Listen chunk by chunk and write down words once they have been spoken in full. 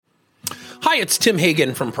Hi, it's Tim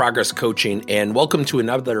Hagen from Progress Coaching, and welcome to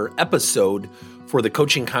another episode for the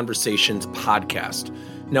Coaching Conversations podcast.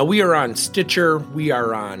 Now, we are on Stitcher, we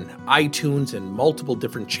are on iTunes, and multiple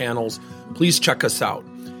different channels. Please check us out.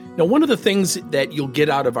 Now, one of the things that you'll get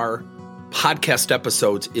out of our podcast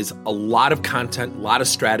episodes is a lot of content, a lot of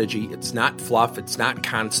strategy. It's not fluff, it's not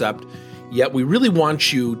concept, yet we really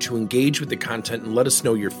want you to engage with the content and let us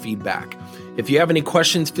know your feedback. If you have any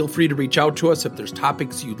questions, feel free to reach out to us. If there's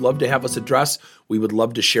topics you'd love to have us address, we would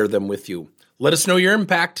love to share them with you. Let us know your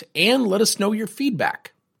impact and let us know your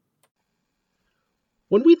feedback.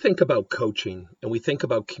 When we think about coaching and we think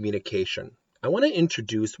about communication, I want to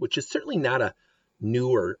introduce, which is certainly not a new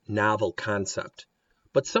or novel concept,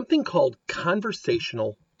 but something called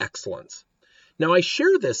conversational excellence. Now, I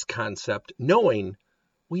share this concept knowing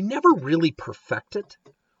we never really perfect it.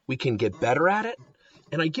 We can get better at it.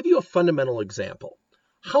 And I give you a fundamental example.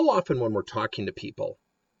 How often when we're talking to people,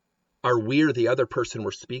 are we or the other person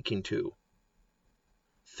we're speaking to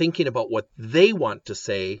thinking about what they want to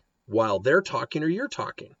say while they're talking or you're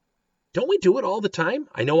talking? Don't we do it all the time?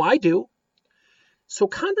 I know I do. So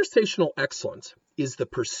conversational excellence is the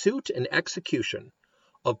pursuit and execution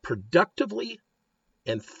of productively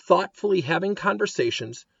and thoughtfully having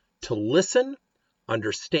conversations to listen,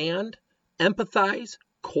 understand, empathize,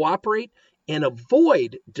 cooperate, and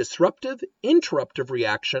avoid disruptive, interruptive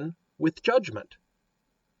reaction with judgment.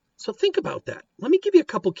 So think about that. Let me give you a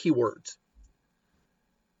couple key words.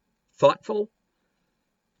 Thoughtful,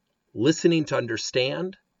 listening to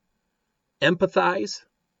understand, empathize,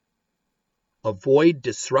 avoid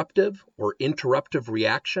disruptive or interruptive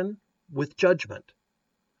reaction with judgment.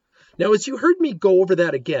 Now, as you heard me go over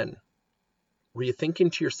that again, were you thinking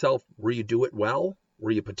to yourself, where you do it well,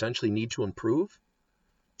 where you potentially need to improve?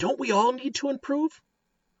 Don't we all need to improve?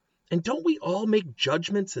 And don't we all make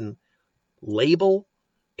judgments and label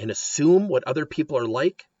and assume what other people are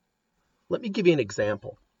like? Let me give you an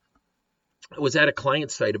example. I was at a client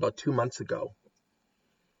site about 2 months ago,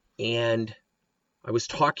 and I was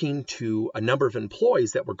talking to a number of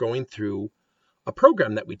employees that were going through a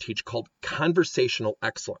program that we teach called Conversational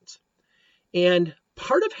Excellence. And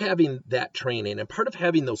part of having that training and part of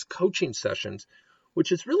having those coaching sessions,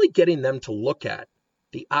 which is really getting them to look at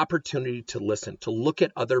the opportunity to listen, to look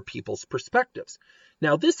at other people's perspectives.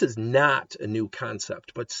 Now, this is not a new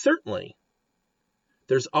concept, but certainly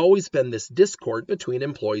there's always been this discord between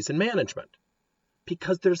employees and management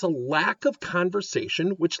because there's a lack of conversation,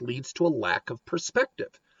 which leads to a lack of perspective.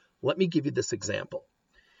 Let me give you this example.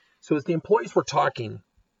 So as the employees were talking,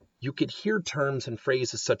 you could hear terms and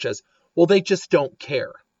phrases such as, well, they just don't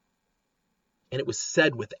care. And it was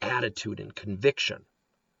said with attitude and conviction.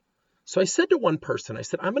 So I said to one person, I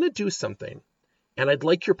said, I'm going to do something, and I'd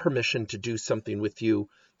like your permission to do something with you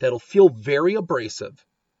that'll feel very abrasive,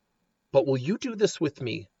 but will you do this with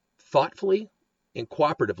me thoughtfully and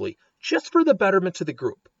cooperatively, just for the betterment of the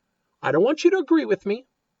group? I don't want you to agree with me.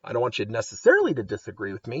 I don't want you necessarily to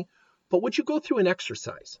disagree with me, but would you go through an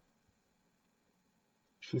exercise?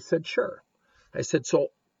 She said, sure. I said, so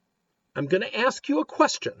I'm going to ask you a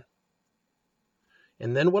question,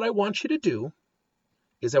 and then what I want you to do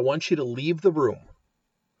is I want you to leave the room,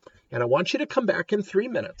 and I want you to come back in 3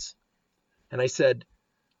 minutes. And I said,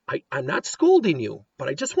 I'm not scolding you, but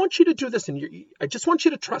I just want you to do this, and I just want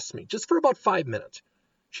you to trust me, just for about 5 minutes.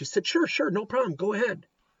 She said, sure, no problem, go ahead.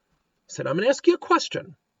 I said, I'm going to ask you a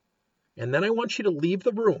question, and then I want you to leave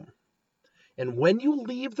the room. And when you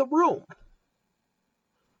leave the room,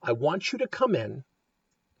 I want you to come in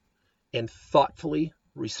and thoughtfully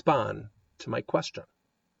respond to my question.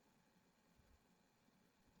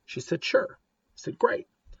 She said, sure. I said, great.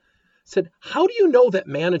 I said, how do you know that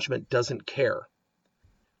management doesn't care?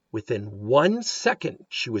 Within 1 second,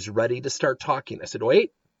 she was ready to start talking. I said,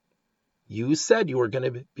 wait, you said you were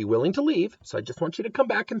going to be willing to leave, so I just want you to come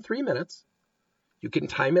back in 3 minutes. You can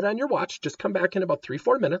time it on your watch. Just come back in about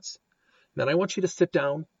 3-4 minutes. Then I want you to sit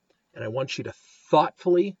down, and I want you to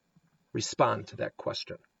thoughtfully respond to that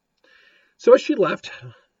question. So as she left,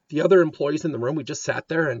 the other employees in the room, we just sat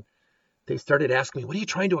there, and they started asking me, what are you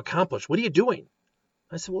trying to accomplish? What are you doing?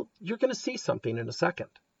 I said, well, you're going to see something in a second.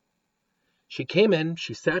 She came in,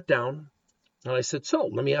 she sat down, and I said, so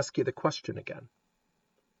let me ask you the question again.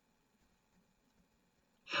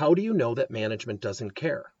 How do you know that management doesn't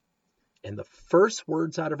care? And the first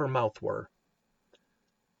words out of her mouth were,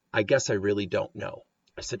 I guess I really don't know.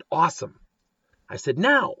 I said, awesome. I said,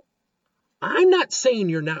 now, I'm not saying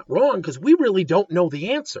you're not wrong because we really don't know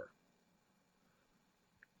the answer.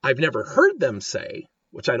 I've never heard them say,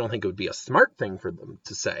 which I don't think it would be a smart thing for them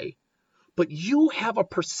to say, but you have a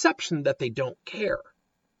perception that they don't care.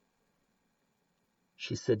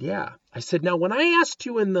 She said, yeah. I said, now, when I asked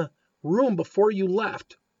you in the room before you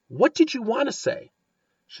left, what did you want to say?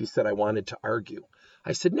 She said, I wanted to argue.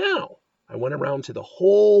 I said, now, I went around to the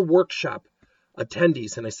whole workshop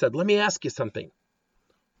attendees and I said, let me ask you something.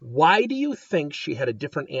 Why do you think she had a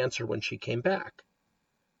different answer when she came back?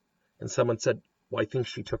 And someone said, well, I think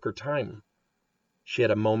she took her time. She had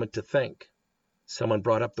a moment to think. Someone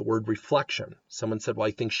brought up the word reflection. Someone said, well,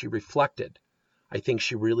 I think she reflected. I think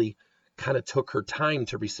she really kind of took her time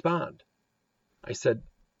to respond. I said,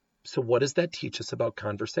 so what does that teach us about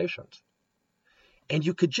conversations? And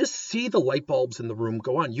you could just see the light bulbs in the room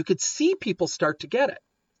go on. You could see people start to get it.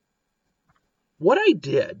 What I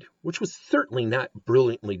did, which was certainly not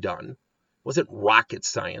brilliantly done, wasn't rocket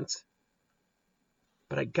science,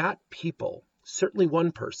 but I got people, certainly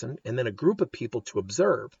one person, and then a group of people to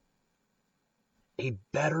observe a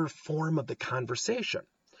better form of the conversation.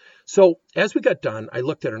 So as we got done, I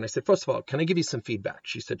looked at her and I said, first of all, can I give you some feedback?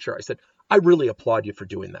 She said, sure. I said, I really applaud you for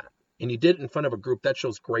doing that. And you did it in front of a group. That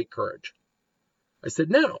shows great courage. I said,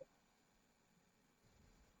 now,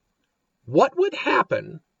 what would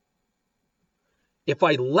happen if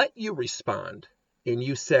I let you respond and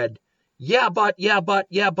you said, yeah, but,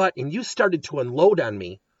 and you started to unload on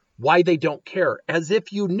me why they don't care, as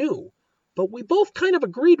if you knew. But we both kind of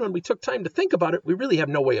agreed when we took time to think about it, we really have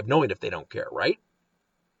no way of knowing if they don't care, right?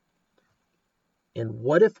 And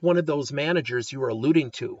what if one of those managers you were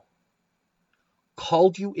alluding to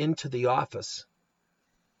called you into the office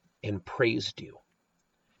and praised you?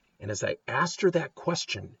 And as I asked her that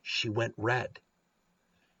question, she went red.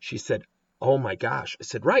 She said, oh my gosh. I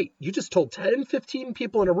said, right, you just told 10, 15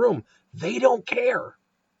 people in a room, they don't care.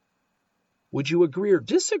 Would you agree or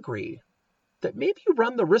disagree that maybe you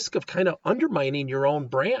run the risk of kind of undermining your own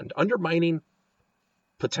brand, undermining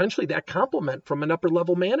potentially that compliment from an upper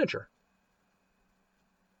level manager?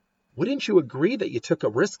 Wouldn't you agree that you took a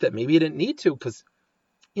risk that maybe you didn't need to? Because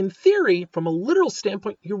in theory, from a literal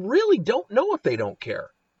standpoint, you really don't know if they don't care.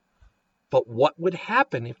 But what would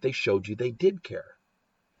happen if they showed you they did care?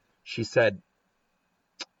 She said,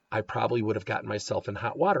 I probably would have gotten myself in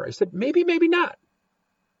hot water. I said, maybe, maybe not.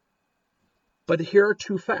 But here are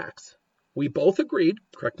two facts. We both agreed,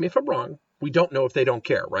 correct me if I'm wrong, we don't know if they don't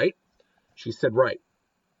care, right? She said, right.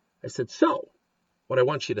 I said, so what I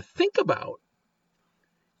want you to think about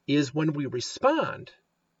is when we respond,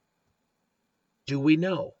 do we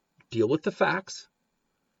know? Deal with the facts.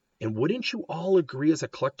 And wouldn't you all agree as a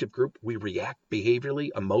collective group, we react behaviorally,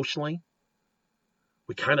 emotionally?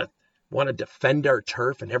 We kind of want to defend our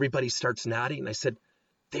turf and everybody starts nodding. And I said,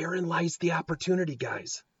 therein lies the opportunity,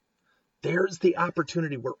 guys. There's the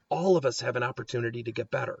opportunity where all of us have an opportunity to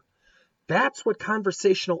get better. That's what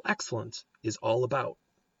conversational excellence is all about.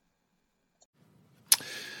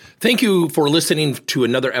 Thank you for listening to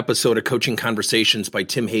another episode of Coaching Conversations by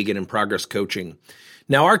Tim Hagen and Progress Coaching.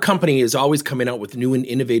 Now, our company is always coming out with new and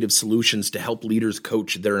innovative solutions to help leaders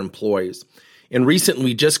coach their employees. And recently,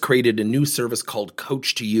 we just created a new service called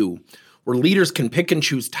Coach to You, where leaders can pick and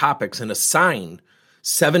choose topics and assign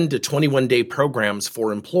 7 to 21-day programs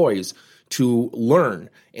for employees to learn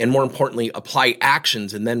and, more importantly, apply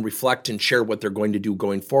actions and then reflect and share what they're going to do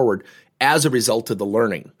going forward as a result of the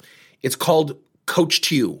learning. It's called Coach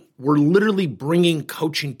to You. We're literally bringing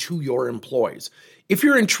coaching to your employees. If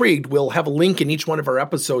you're intrigued, we'll have a link in each one of our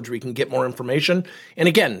episodes where you can get more information. And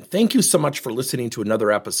again, thank you so much for listening to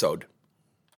another episode.